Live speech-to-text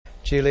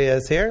Julia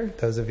is here.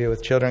 Those of you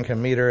with children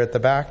can meet her at the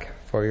back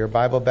for your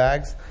Bible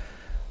bags.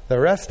 The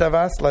rest of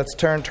us, let's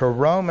turn to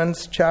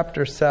Romans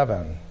chapter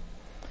 7.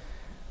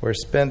 We're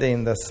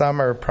spending the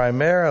summer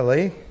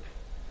primarily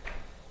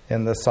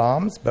in the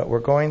Psalms, but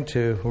we're going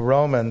to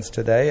Romans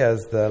today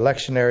as the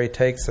lectionary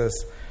takes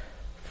us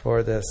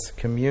for this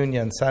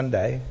Communion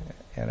Sunday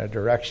in a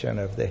direction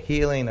of the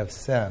healing of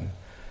sin.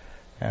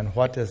 And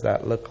what does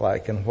that look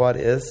like? And what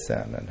is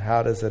sin? And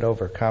how does it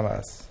overcome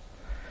us?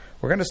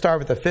 We're going to start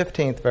with the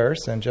 15th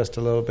verse in just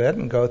a little bit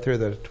and go through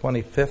the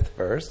 25th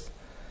verse.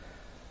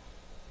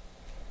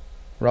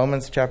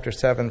 Romans chapter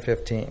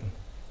 7:15.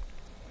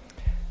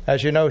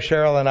 As you know,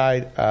 Cheryl and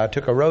I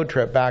took a road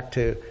trip back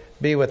to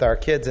be with our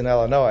kids in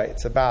Illinois.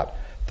 It's about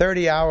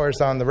 30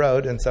 hours on the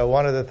road, and so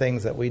one of the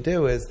things that we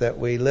do is that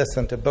we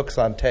listen to books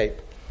on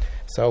tape.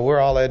 So we're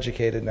all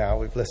educated now.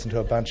 We've listened to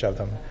a bunch of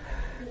them.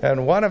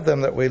 And one of them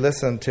that we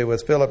listened to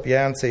was Philip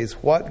Yancey's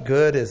What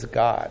Good is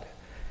God?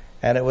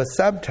 And it was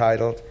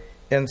subtitled,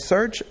 In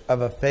Search of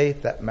a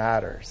Faith That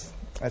Matters.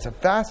 It's a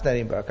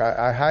fascinating book.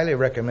 I highly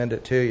recommend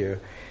it to you.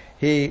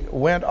 He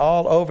went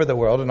all over the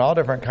world in all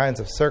different kinds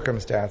of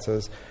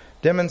circumstances,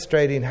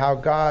 demonstrating how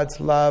God's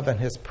love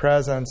and His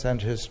presence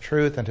and His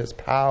truth and His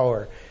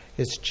power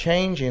is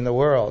changing the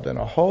world in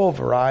a whole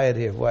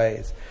variety of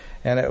ways.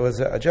 And it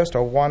was just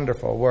a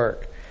wonderful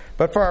work.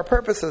 But for our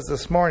purposes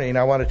this morning,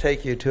 I want to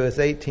take you to his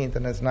 18th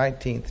and his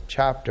 19th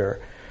chapter,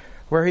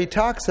 where he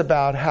talks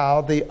about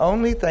how the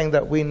only thing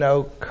that we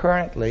know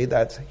currently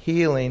that's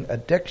healing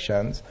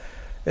addictions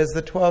is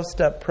the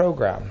 12-step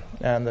program.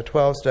 And the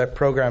 12-step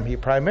program he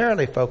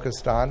primarily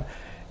focused on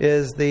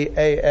is the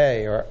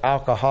AA, or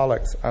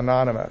Alcoholics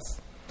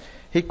Anonymous.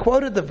 He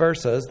quoted the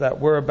verses that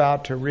we're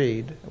about to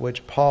read,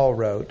 which Paul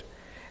wrote,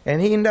 and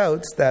he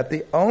notes that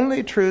the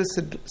only true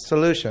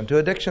solution to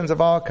addictions of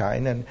all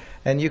kind,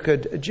 and you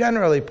could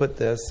generally put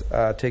this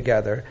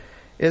together,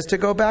 is to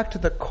go back to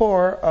the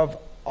core of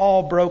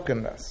all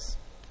brokenness.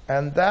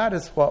 And that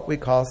is what we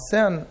call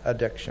sin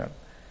addiction.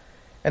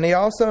 And he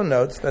also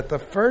notes that the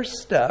first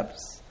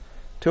steps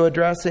to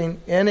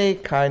addressing any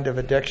kind of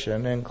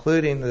addiction,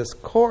 including this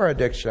core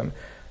addiction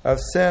of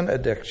sin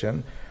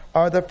addiction,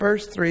 are the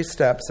first three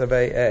steps of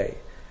AA.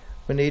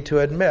 We need to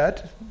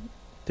admit,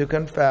 to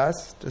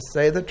confess, to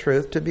say the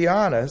truth, to be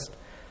honest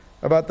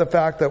about the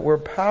fact that we're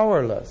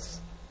powerless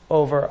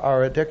over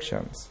our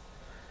addictions.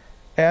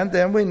 And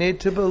then we need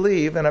to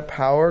believe in a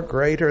power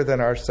greater than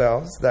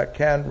ourselves that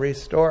can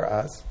restore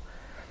us.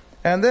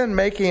 And then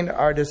making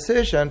our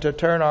decision to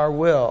turn our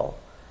will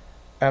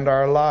and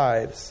our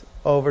lives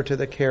over to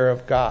the care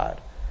of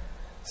God.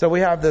 So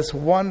we have this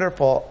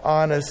wonderful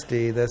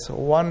honesty, this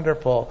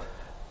wonderful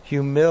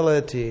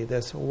humility,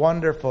 this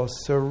wonderful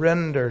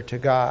surrender to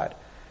God,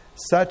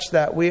 such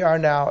that we are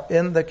now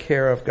in the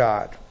care of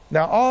God.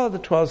 Now, all of the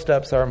 12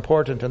 steps are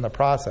important in the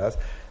process.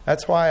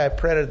 That's why I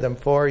printed them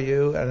for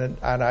you, and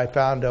I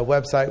found a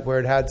website where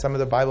it had some of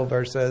the Bible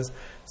verses.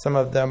 Some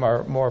of them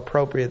are more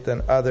appropriate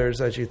than others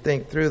as you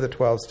think through the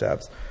 12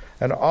 steps.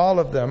 And all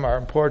of them are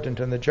important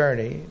in the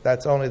journey.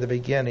 That's only the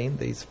beginning.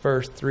 These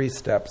first three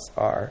steps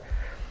are.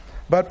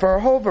 But for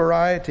a whole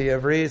variety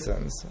of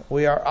reasons,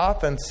 we are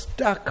often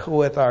stuck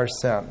with our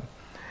sin.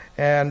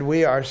 And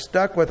we are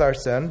stuck with our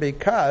sin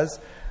because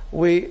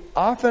we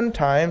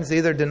oftentimes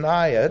either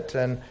deny it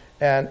and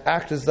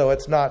act as though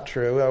it's not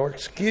true, or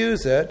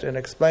excuse it and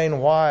explain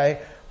why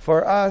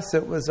for us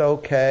it was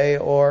okay,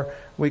 or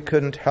we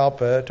couldn't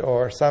help it,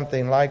 or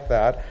something like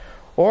that.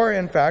 Or,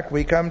 in fact,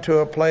 we come to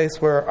a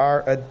place where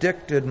our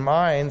addicted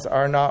minds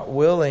are not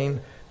willing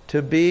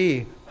to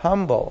be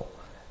humble.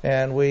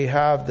 And we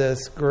have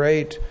this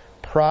great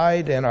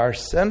pride in our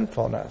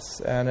sinfulness,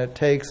 and it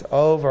takes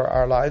over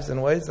our lives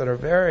in ways that are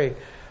very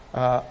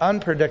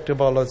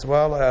unpredictable as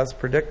well as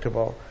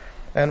predictable.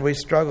 And we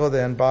struggle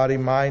then, body,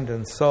 mind,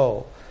 and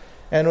soul.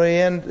 And we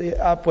end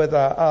up with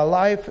a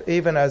life,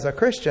 even as a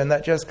Christian,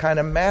 that just kind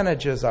of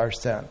manages our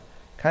sin.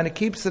 Kind of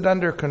keeps it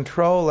under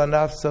control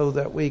enough so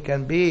that we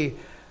can be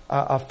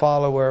a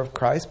follower of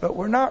Christ. But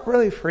we're not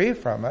really free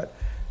from it.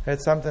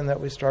 It's something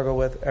that we struggle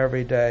with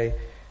every day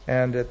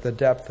and at the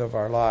depth of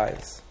our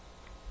lives.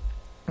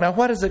 Now,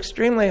 what is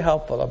extremely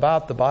helpful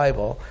about the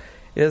Bible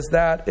is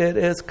that it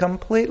is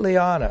completely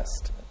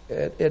honest.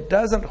 It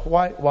doesn't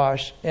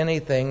whitewash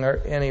anything or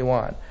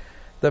anyone.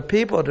 The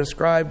people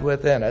described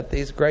within it,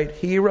 these great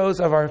heroes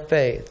of our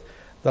faith,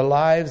 the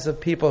lives of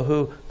people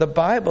who the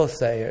Bible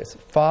says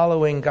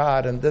following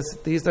God, and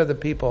these are the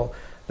people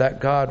that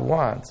God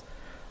wants,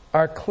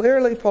 are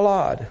clearly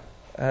flawed.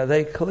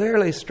 They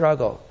clearly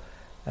struggle,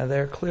 and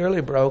they're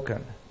clearly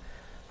broken.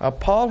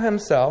 Paul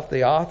himself,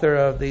 the author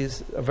of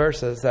these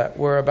verses that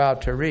we're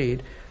about to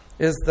read,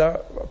 is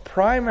the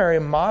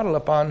primary model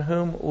upon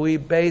whom we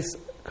base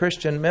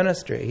Christian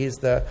ministry. He's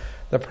the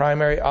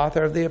primary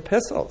author of the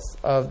epistles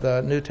of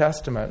the New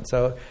Testament.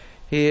 So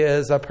he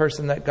is a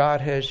person that God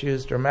has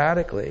used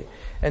dramatically.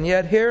 And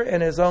yet here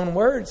in his own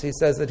words, he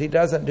says that he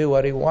doesn't do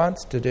what he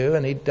wants to do,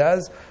 and he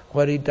does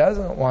what he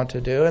doesn't want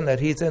to do, and that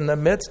he's in the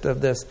midst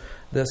of this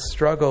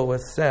struggle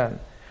with sin.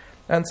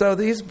 And so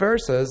these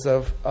verses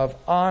of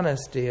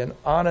honesty and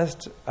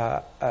honest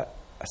a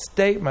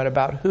statement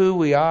about who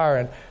we are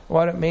and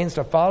what it means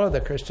to follow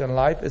the Christian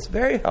life is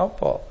very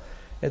helpful.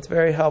 It's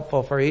very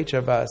helpful for each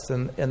of us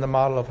in the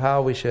model of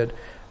how we should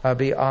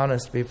be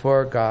honest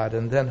before God,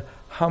 and then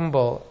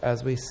humble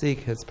as we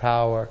seek His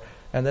power,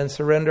 and then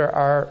surrender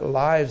our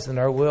lives and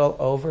our will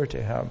over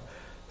to Him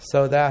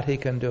so that He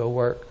can do a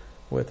work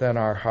within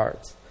our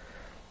hearts.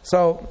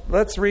 So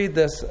let's read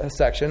this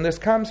section. This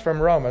comes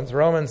from Romans.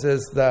 Romans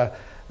is the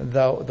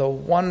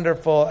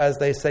wonderful, as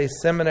they say,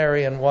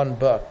 seminary in one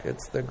book.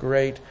 It's the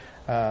great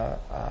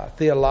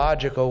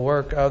theological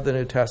work of the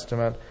New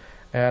Testament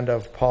and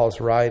of Paul's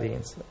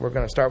writings. We're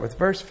going to start with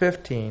verse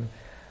 15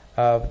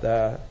 of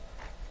the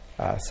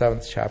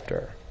 7th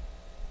chapter.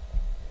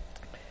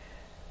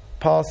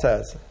 Paul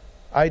says,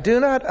 I do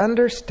not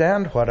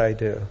understand what I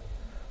do.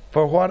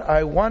 For what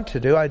I want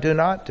to do, I do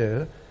not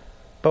do.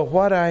 But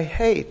what I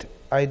hate,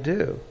 I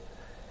do.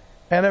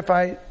 And if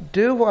I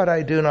do what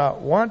I do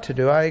not want to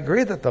do, I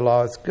agree that the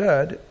law is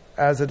good.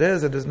 As it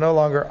is no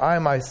longer I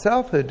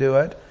myself who do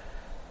it,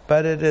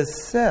 but it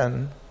is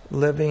sin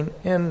living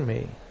in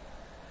me.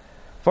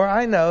 For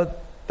I know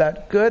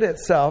that good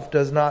itself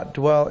does not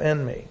dwell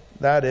in me,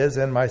 that is,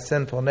 in my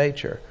sinful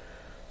nature.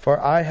 For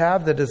I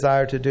have the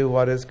desire to do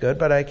what is good,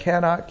 but I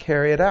cannot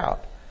carry it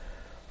out.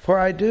 For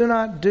I do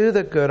not do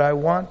the good I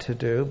want to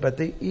do, but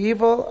the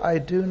evil I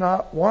do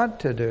not want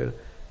to do,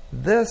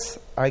 this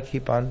I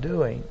keep on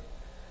doing.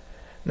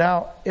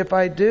 Now, if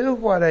I do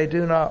what I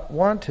do not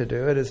want to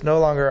do, it is no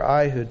longer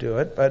I who do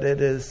it, but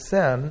it is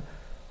sin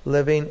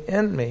living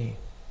in me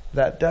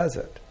that does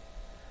it.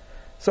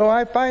 So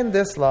I find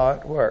this law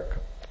at work.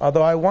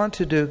 Although I want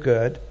to do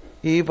good,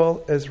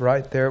 evil is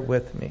right there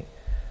with me.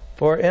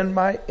 For in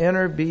my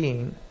inner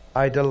being,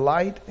 I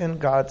delight in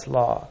God's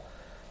law.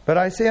 But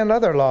I see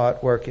another law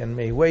at work in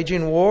me,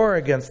 waging war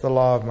against the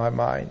law of my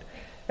mind,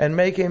 and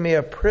making me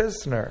a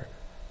prisoner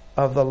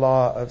of the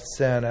law of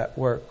sin at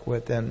work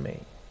within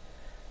me.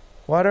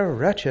 What a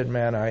wretched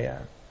man I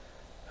am.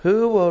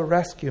 Who will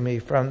rescue me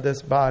from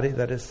this body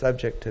that is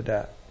subject to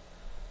death?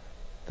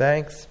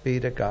 Thanks be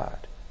to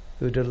God,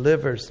 who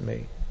delivers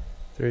me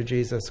through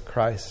Jesus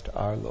Christ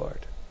our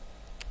Lord.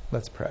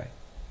 Let's pray.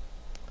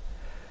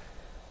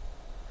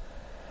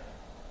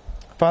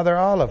 Father,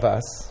 all of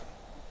us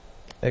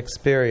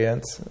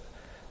experience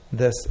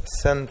this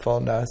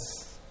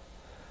sinfulness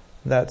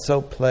that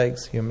so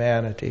plagues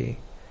humanity.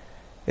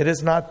 It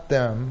is not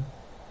them.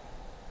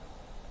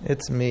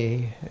 It's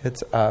me.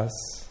 It's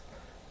us.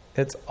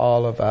 It's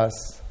all of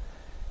us.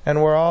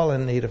 And we're all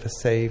in need of a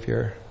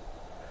Savior.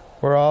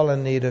 We're all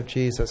in need of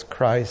Jesus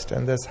Christ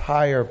and this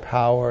higher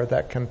power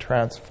that can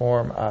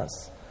transform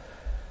us.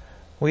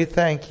 We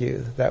thank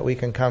you that we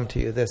can come to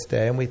you this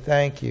day, and we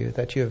thank you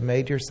that you have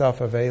made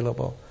yourself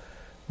available.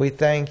 We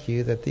thank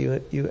you that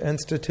you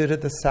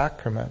instituted the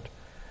sacrament,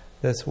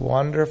 this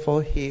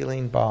wonderful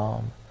healing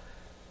balm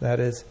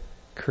that is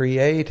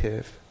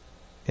creative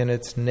in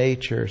its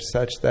nature,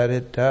 such that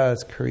it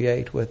does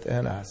create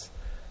within us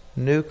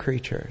new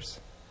creatures.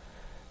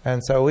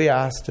 And so we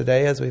ask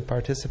today, as we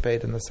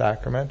participate in the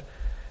sacrament,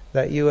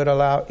 that you would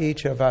allow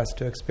each of us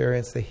to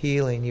experience the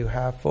healing you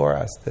have for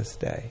us this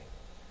day.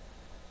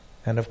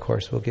 And of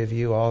course, we'll give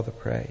you all the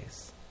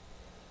praise.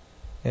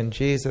 In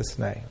Jesus'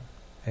 name,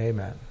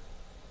 amen.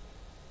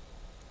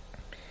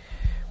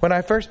 When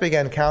I first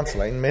began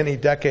counseling, many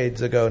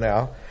decades ago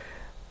now,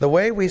 the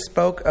way we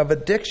spoke of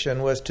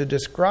addiction was to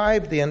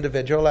describe the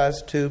individual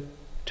as two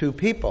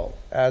people,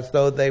 as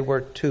though they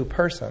were two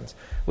persons.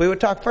 We would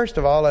talk, first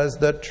of all, as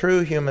the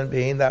true human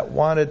being that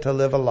wanted to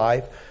live a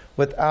life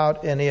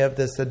without any of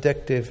this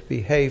addictive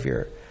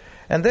behavior.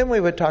 And then we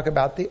would talk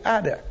about the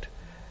addict.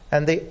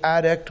 And the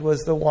addict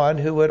was the one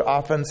who would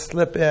often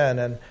slip in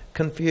and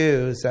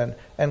confuse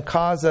and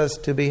cause us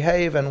to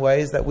behave in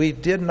ways that we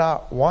did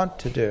not want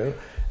to do,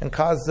 and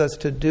causes us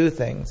to do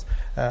things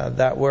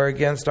that were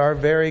against our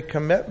very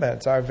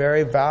commitments, our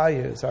very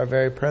values, our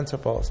very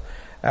principles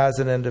as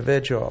an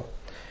individual.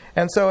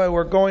 And so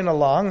we're going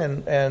along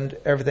and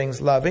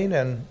everything's loving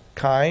and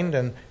kind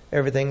and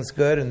everything's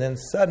good, and then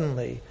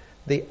suddenly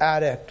the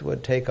addict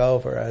would take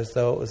over as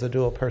though it was a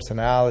dual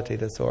personality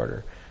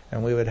disorder,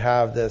 and we would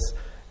have this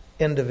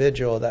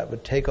individual that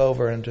would take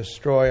over and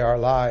destroy our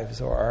lives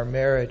or our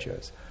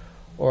marriages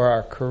or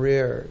our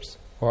careers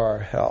or our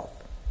health.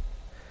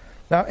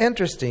 Now,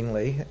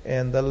 interestingly,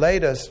 in the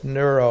latest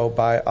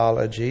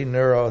neurobiology,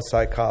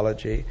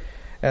 neuropsychology,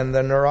 and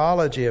the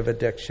neurology of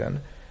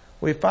addiction,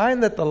 we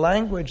find that the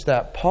language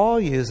that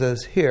Paul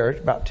uses here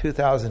about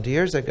 2,000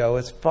 years ago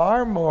is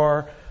far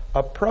more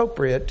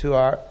appropriate to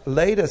our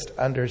latest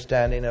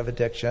understanding of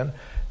addiction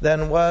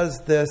than was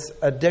this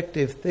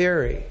addictive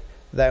theory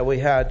that we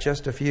had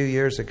just a few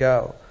years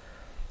ago.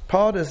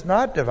 Paul does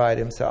not divide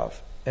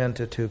himself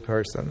into two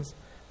persons,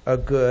 a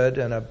good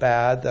and a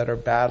bad that are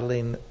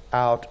battling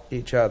out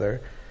each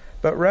other,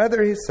 but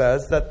rather he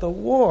says that the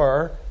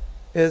war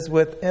is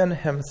within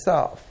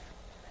himself.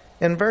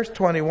 In verse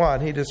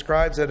 21, he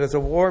describes it as a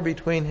war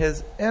between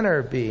his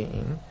inner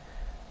being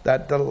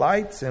that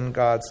delights in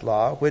God's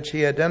law, which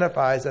he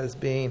identifies as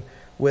being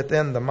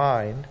within the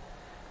mind,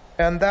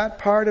 and that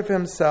part of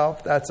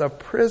himself that's a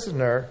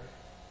prisoner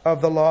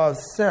of the law of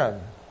sin,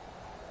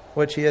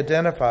 which he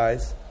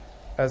identifies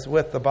as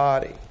with the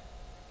body.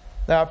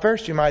 Now, at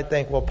first you might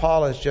think, well,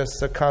 Paul has just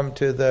succumbed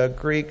to the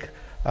Greek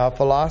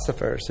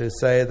philosophers who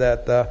say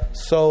that the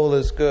soul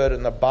is good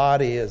and the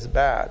body is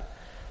bad.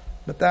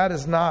 But that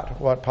is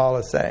not what Paul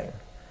is saying.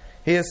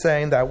 He is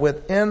saying that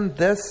within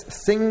this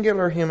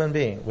singular human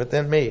being,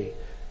 within me,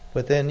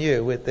 within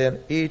you,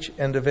 within each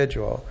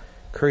individual,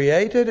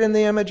 created in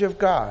the image of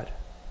God,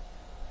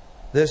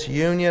 this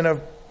union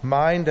of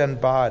mind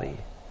and body,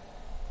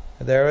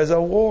 there is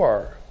a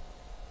war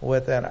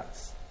within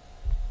us.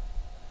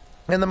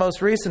 In the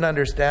most recent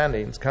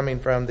understandings coming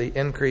from the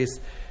increase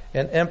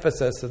in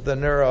emphasis of the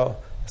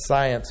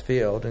neuroscience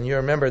field, and you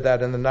remember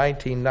that in the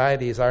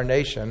 1990s, our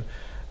nation,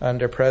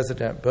 under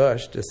President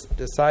Bush,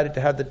 decided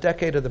to have the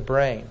decade of the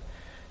brain.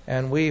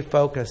 And we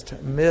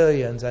focused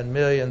millions and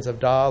millions of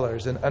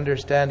dollars in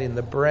understanding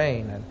the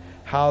brain and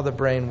how the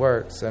brain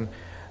works, and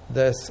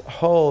this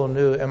whole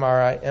new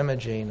MRI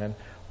imaging and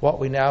what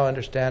we now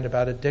understand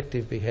about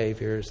addictive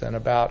behaviors and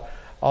about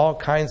all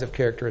kinds of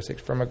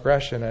characteristics from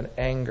aggression and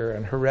anger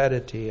and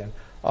heredity, and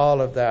all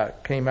of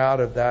that came out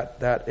of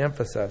that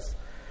emphasis.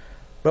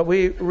 But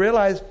we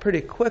realized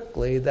pretty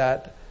quickly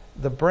that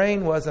the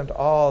brain wasn't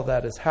all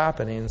that is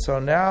happening. So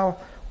now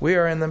we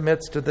are in the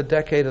midst of the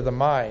decade of the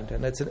mind,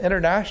 and it's an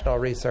international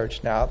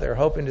research now. They're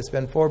hoping to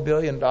spend $4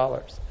 billion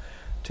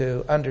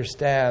to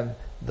understand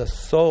the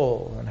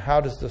soul, and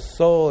how does the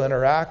soul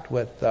interact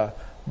with the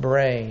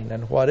brain,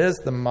 and what is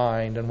the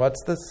mind, and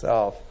what's the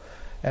self,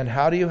 and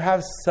how do you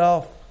have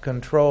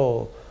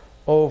self-control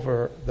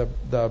over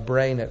the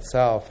brain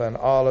itself, and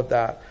all of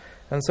that.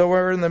 And so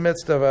we're in the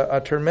midst of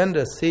a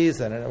tremendous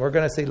season, and we're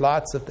going to see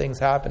lots of things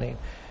happening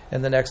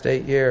in the next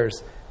 8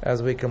 years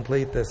as we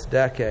complete this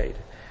decade.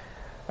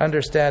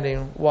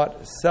 Understanding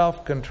what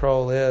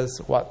self-control is,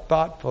 what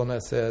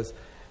thoughtfulness is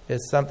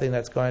something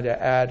that's going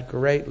to add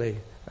greatly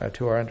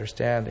to our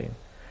understanding.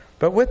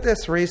 But with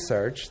this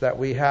research that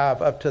we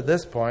have up to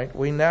this point,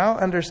 we now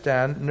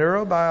understand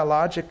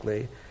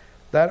neurobiologically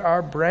that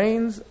our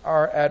brains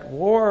are at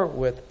war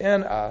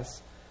within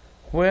us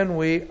when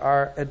we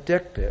are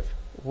addictive,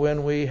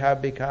 when we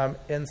have become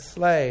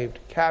enslaved,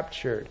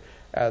 captured,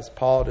 as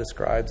Paul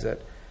describes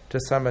it, to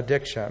some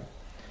addiction.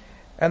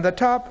 And the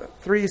top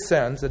 3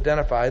 sins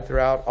identified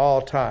throughout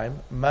all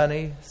time,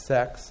 money,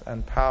 sex,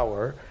 and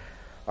power,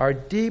 are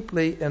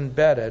deeply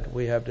embedded,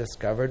 we have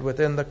discovered,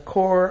 within the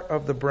core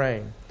of the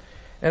brain,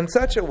 in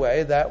such a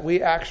way that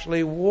we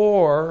actually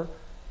war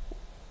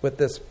with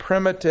this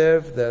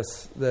primitive,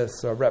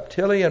 this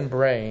reptilian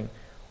brain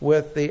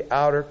with the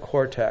outer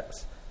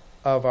cortex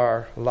of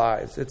our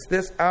lives. It's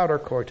this outer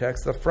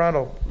cortex, the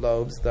frontal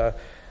lobes, the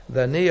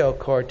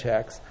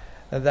neocortex,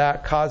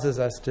 that causes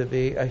us to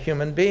be a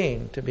human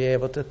being, to be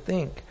able to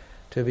think,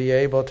 to be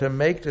able to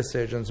make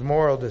decisions,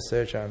 moral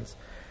decisions.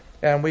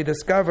 And we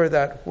discover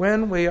that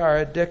when we are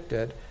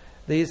addicted,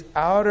 these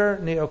outer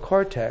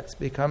neocortex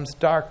becomes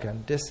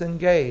darkened,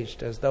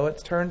 disengaged, as though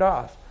it's turned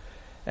off.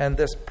 And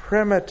this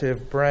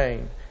primitive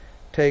brain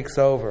takes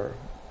over.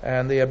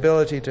 And the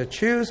ability to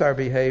choose our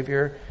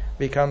behavior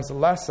becomes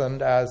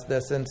lessened as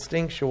this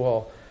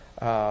instinctual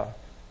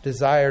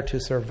desire to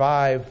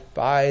survive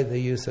by the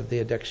use of the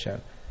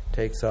addiction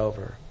takes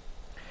over.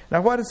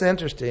 Now, what is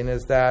interesting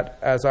is that,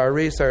 as our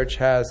research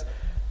has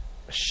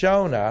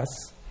shown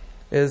us,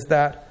 is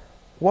that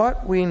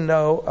what we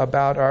know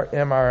about our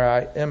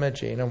MRI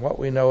imaging and what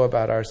we know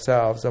about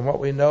ourselves and what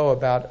we know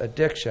about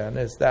addiction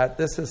is that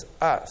this is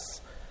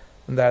us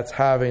that's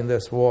having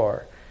this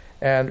war.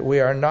 And we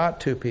are not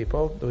two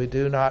people. We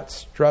do not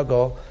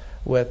struggle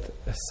with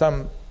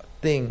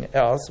something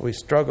else. We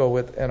struggle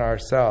within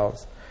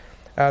ourselves.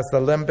 As the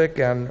limbic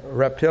and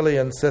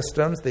reptilian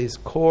systems, these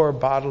core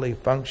bodily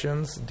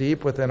functions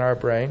deep within our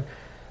brain,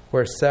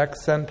 where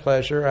sex and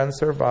pleasure and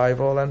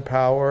survival and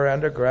power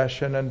and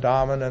aggression and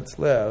dominance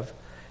live,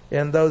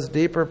 in those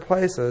deeper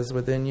places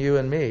within you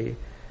and me,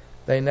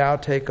 they now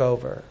take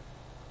over.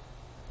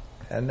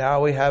 And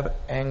now we have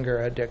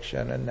anger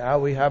addiction, and now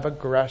we have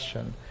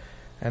aggression,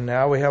 and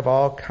now we have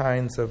all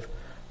kinds of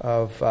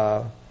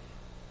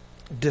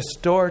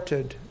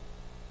distorted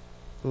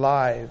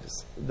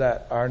lives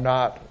that are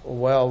not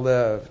well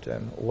lived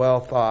and well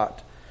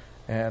thought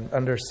and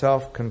under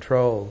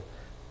self-control,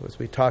 as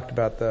we talked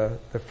about the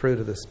fruit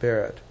of the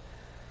Spirit.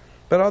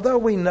 But although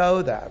we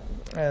know that,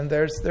 and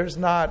there's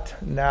not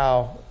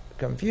now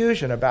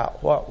confusion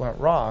about what went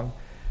wrong,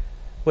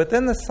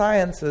 within the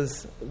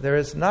sciences there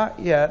is not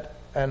yet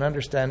an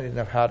understanding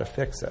of how to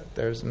fix it.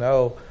 There's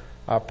no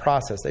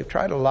process. They've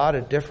tried a lot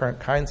of different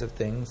kinds of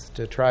things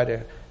to try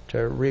to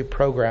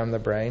reprogram the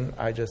brain.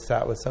 I just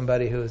sat with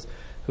somebody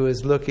who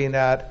is looking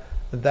at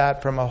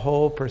that from a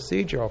whole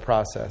procedural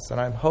process,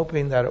 and I'm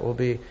hoping that it will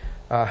be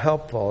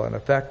helpful and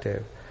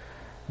effective.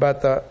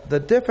 But the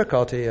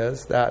difficulty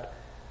is that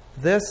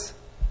this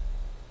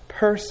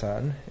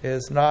person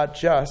is not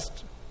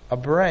just a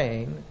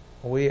brain.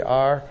 We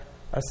are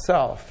a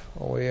self.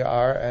 We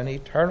are an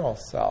eternal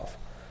self.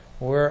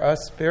 We're a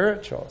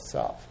spiritual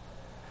self.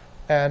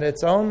 And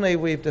it's only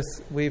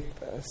we've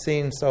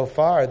seen so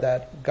far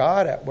that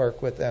God at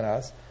work within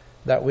us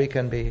that we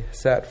can be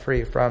set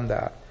free from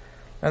that.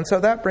 And so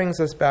that brings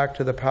us back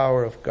to the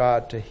power of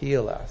God to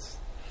heal us.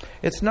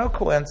 It's no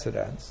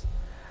coincidence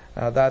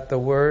that the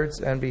words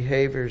and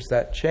behaviors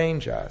that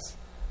change us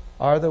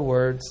are the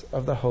words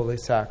of the Holy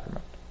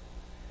Sacrament,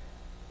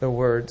 the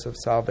words of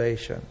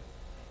salvation,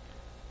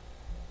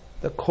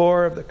 the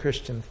core of the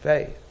Christian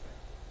faith.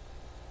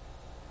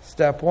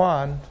 Step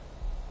 1,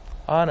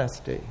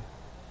 honesty.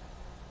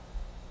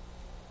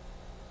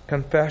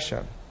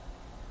 Confession.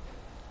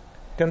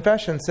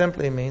 Confession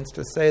simply means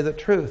to say the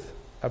truth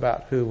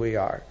about who we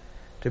are,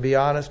 to be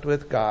honest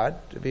with God,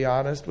 to be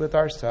honest with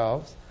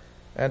ourselves,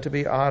 and to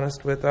be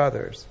honest with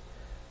others,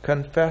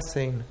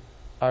 confessing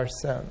our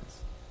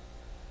sins.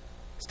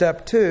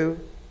 Step 2,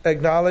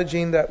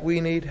 acknowledging that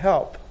we need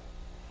help,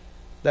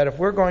 that if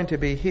we're going to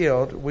be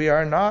healed, we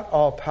are not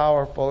all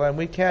powerful and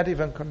we can't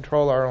even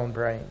control our own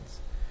brains.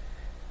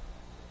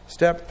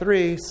 Step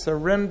 3,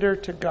 surrender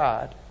to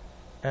God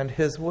and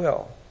His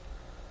will.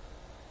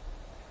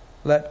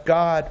 Let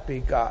God be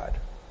God.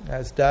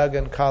 As Doug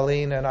and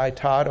Colleen and I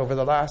taught over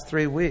the last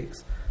 3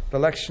 weeks, the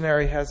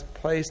lectionary has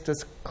placed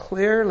us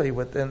clearly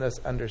within this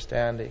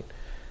understanding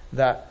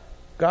that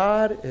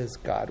God is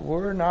God.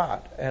 We're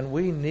not. And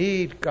we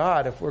need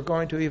God if we're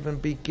going to even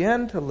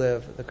begin to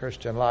live the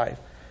Christian life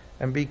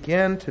and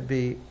begin to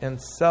be in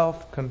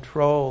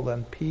self-control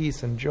and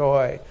peace and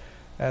joy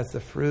as the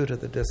fruit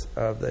of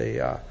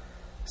the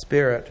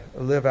Spirit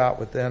live out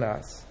within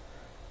us.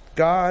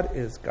 God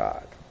is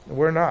God.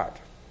 We're not.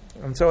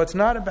 And so it's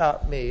not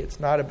about me. It's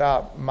not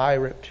about my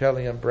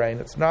reptilian brain.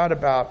 It's not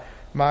about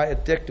my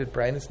addicted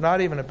brain. It's not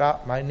even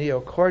about my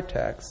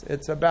neocortex.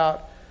 It's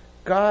about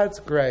God's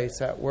grace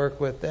at work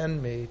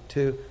within me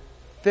to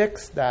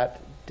fix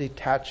that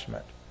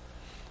detachment.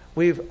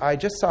 I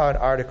just saw an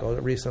article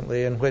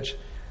recently in which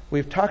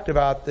we've talked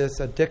about this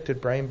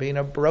addicted brain being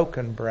a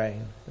broken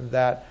brain,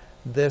 that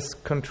this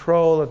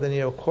control of the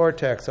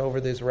neocortex over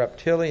these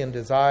reptilian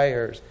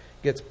desires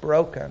gets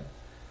broken.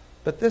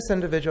 But this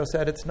individual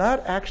said it's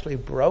not actually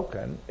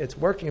broken. It's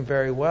working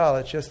very well.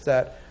 It's just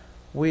that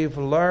we've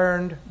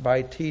learned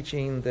by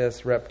teaching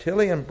this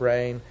reptilian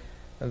brain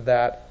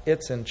that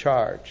it's in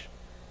charge.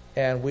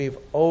 And we've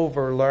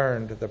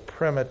overlearned the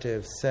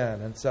primitive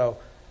sin. And so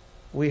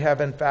we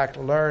have in fact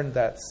learned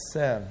that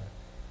sin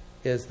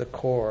is the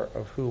core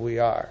of who we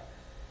are.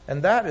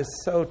 And that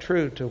is so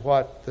true to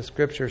what the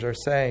Scriptures are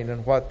saying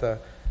and what the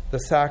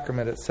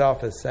sacrament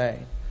itself is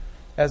saying.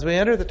 As we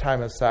enter the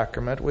time of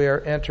sacrament, we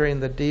are entering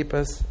the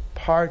deepest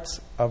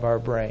parts of our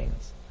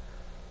brains,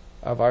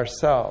 of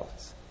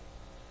ourselves,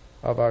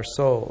 of our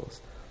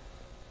souls.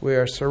 We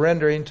are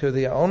surrendering to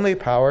the only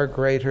power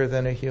greater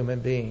than a human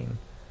being,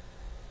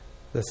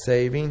 the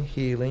saving,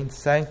 healing,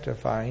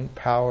 sanctifying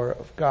power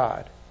of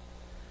God.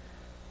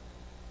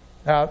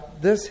 Now,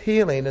 this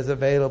healing is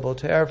available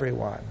to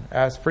everyone.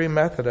 As Free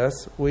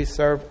Methodists, we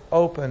serve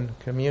open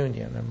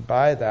communion, and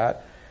by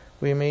that,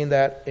 we mean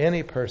that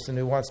any person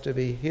who wants to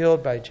be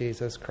healed by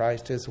Jesus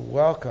Christ is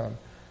welcome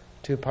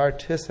to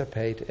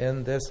participate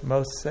in this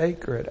most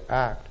sacred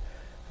act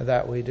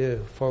that we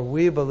do. For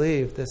we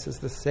believe this is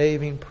the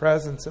saving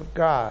presence of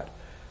God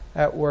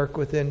at work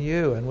within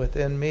you and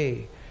within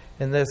me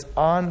in this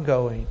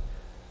ongoing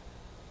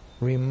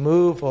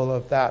removal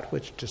of that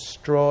which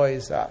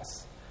destroys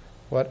us.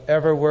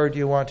 Whatever word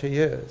you want to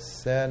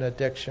use, sin,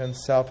 addiction,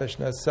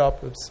 selfishness,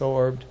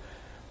 self-absorbed,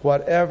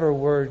 whatever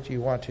word you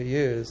want to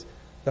use,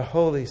 the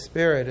Holy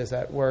Spirit is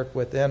at work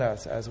within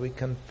us as we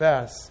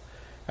confess,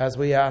 as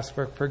we ask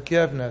for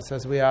forgiveness,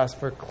 as we ask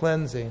for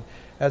cleansing,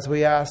 as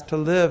we ask to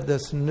live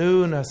this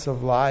newness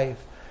of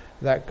life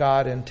that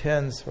God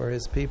intends for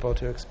His people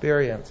to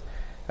experience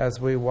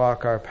as we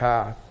walk our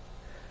path.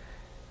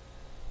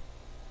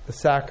 The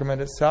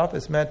sacrament itself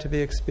is meant to be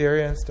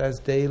experienced as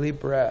daily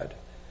bread.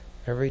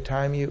 Every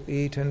time you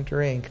eat and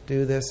drink,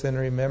 do this in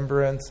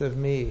remembrance of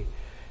me.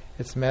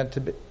 It's meant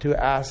to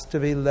ask to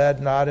be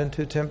led not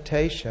into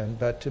temptation,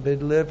 but to be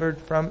delivered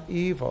from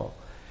evil.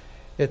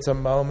 It's a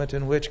moment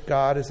in which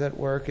God is at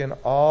work in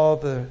all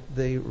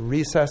the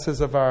recesses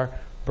of our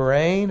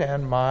brain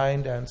and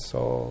mind and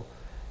soul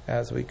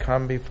as we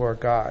come before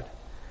God.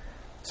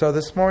 So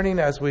this morning,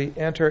 as we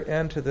enter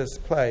into this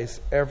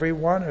place, every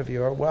one of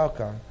you are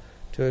welcome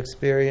to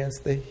experience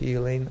the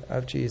healing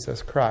of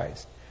Jesus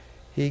Christ.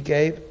 He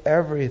gave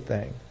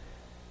everything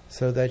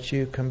so that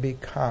you can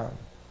become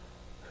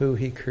who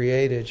He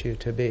created you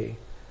to be.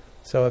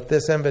 So if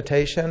this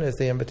invitation is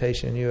the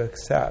invitation you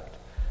accept,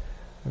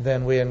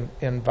 then we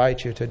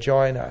invite you to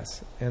join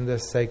us in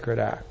this sacred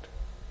act.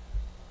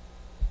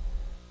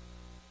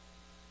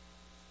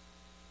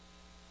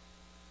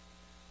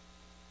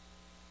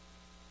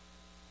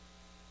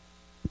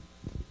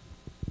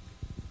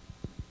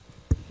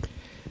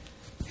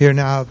 Hear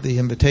now the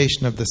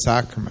invitation of the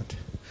sacrament.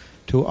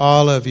 To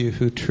all of you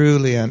who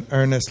truly and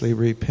earnestly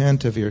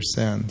repent of your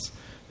sins,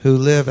 who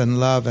live in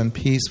love and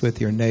peace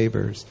with your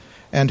neighbors,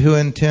 and who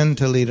intend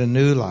to lead a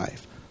new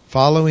life,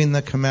 following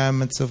the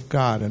commandments of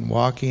God and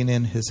walking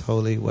in his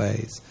holy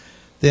ways.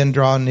 Then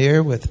draw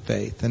near with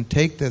faith and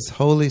take this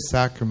holy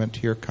sacrament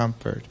to your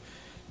comfort,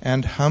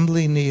 and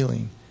humbly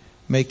kneeling,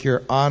 make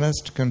your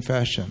honest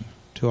confession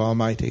to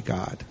Almighty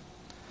God.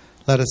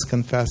 Let us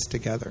confess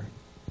together.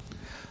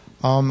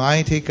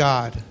 Almighty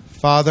God,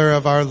 Father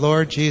of our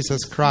Lord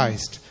Jesus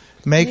Christ,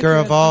 maker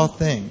of all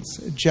things,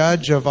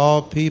 judge of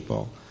all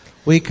people,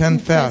 we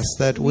confess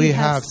that we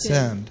have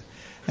sinned,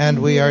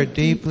 and we are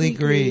deeply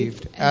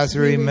grieved as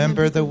we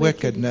remember the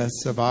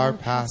wickedness of our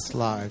past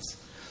lives.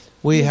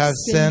 We have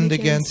sinned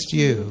against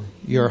you,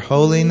 your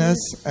holiness,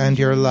 and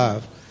your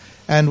love,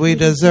 and we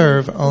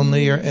deserve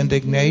only your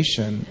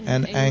indignation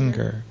and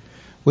anger.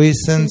 We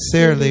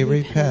sincerely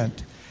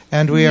repent,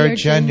 and we are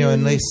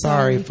genuinely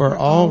sorry for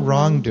all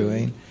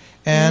wrongdoing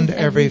and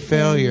every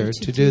failure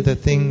to do the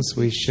things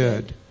we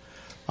should.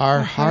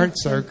 Our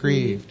hearts are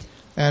grieved,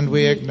 and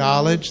we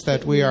acknowledge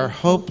that we are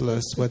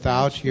hopeless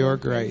without your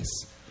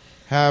grace.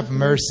 Have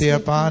mercy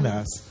upon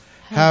us.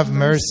 Have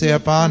mercy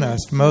upon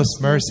us,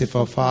 most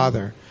merciful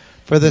Father,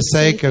 for the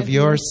sake of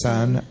your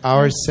Son,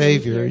 our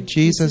Savior,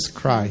 Jesus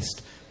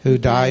Christ, who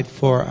died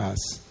for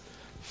us.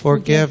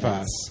 Forgive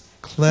us,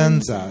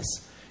 cleanse us,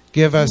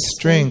 give us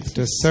strength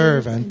to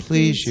serve and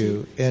please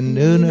you in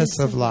newness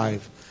of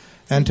life,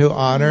 and to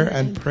honor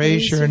and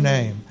praise your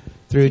name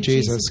through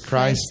Jesus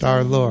Christ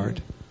our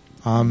Lord.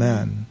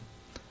 Amen.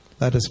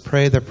 Let us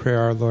pray the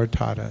prayer our Lord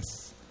taught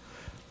us.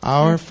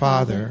 Our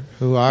Father,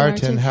 who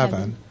art in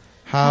heaven,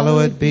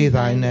 hallowed be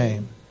thy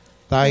name.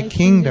 Thy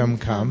kingdom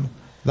come,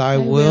 thy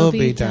will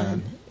be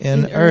done,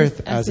 in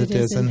earth as it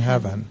is in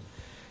heaven.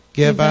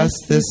 Give us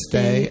this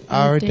day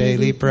our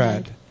daily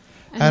bread,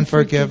 and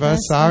forgive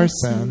us our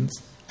sins,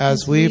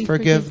 as we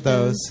forgive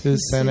those who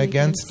sin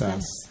against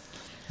us.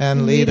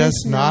 And lead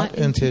us not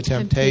into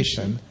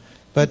temptation,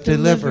 but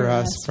deliver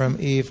us from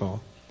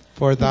evil.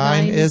 For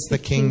thine is the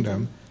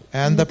kingdom,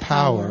 and the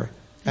power,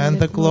 and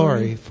the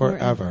glory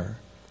forever.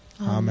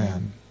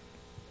 Amen.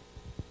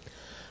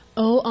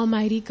 O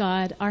Almighty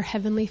God, our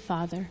Heavenly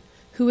Father,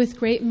 who with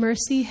great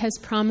mercy has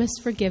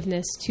promised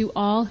forgiveness to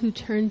all who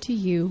turn to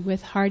you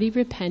with hearty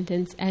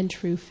repentance and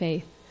true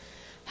faith,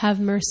 have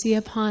mercy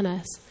upon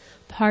us,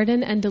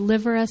 pardon and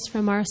deliver us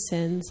from our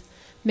sins,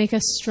 make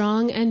us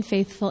strong and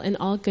faithful in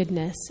all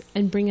goodness,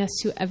 and bring us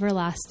to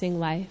everlasting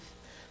life.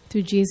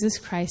 Through Jesus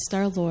Christ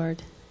our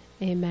Lord.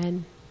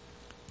 Amen.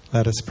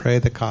 Let us pray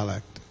the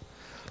collect.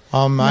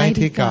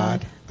 Almighty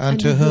God,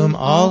 unto whom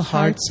all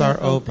hearts are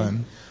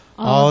open,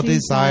 all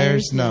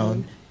desires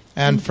known,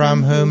 and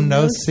from whom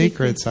no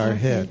secrets are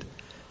hid,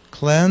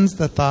 cleanse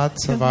the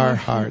thoughts of our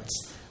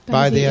hearts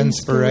by the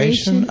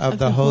inspiration of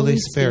the Holy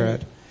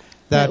Spirit,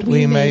 that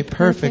we may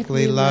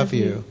perfectly love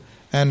you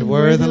and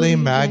worthily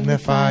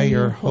magnify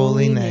your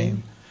holy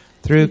name.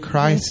 Through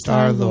Christ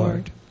our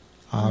Lord.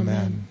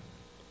 Amen.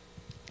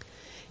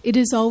 It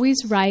is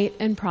always right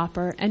and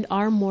proper and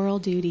our moral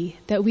duty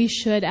that we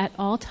should at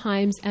all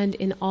times and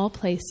in all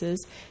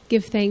places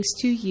give thanks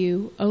to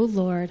you, O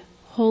Lord,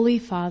 Holy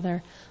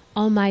Father,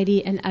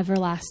 Almighty and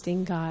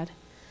everlasting God.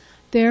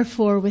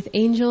 Therefore, with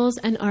angels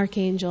and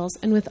archangels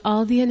and with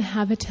all the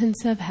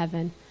inhabitants of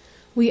heaven,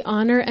 we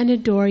honor and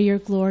adore your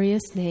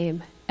glorious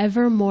name,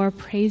 evermore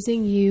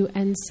praising you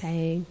and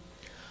saying,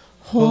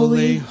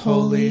 Holy,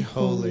 holy,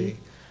 holy,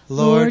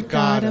 Lord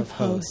God of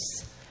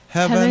hosts,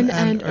 heaven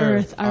and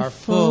earth are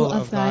full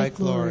of thy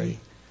glory.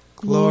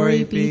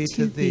 Glory be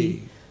to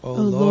thee, O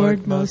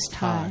Lord Most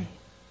High.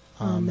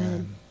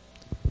 Amen.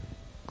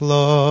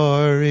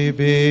 Glory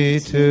be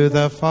to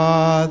the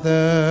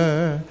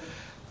Father,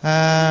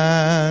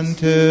 and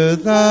to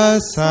the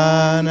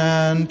Son,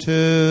 and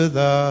to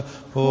the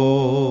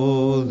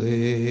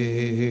Holy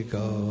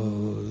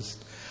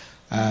Ghost,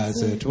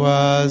 as it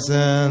was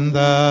in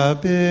the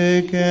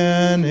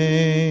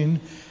beginning,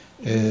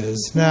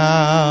 is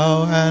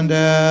now, and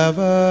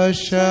ever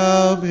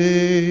shall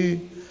be,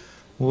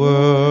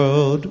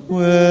 world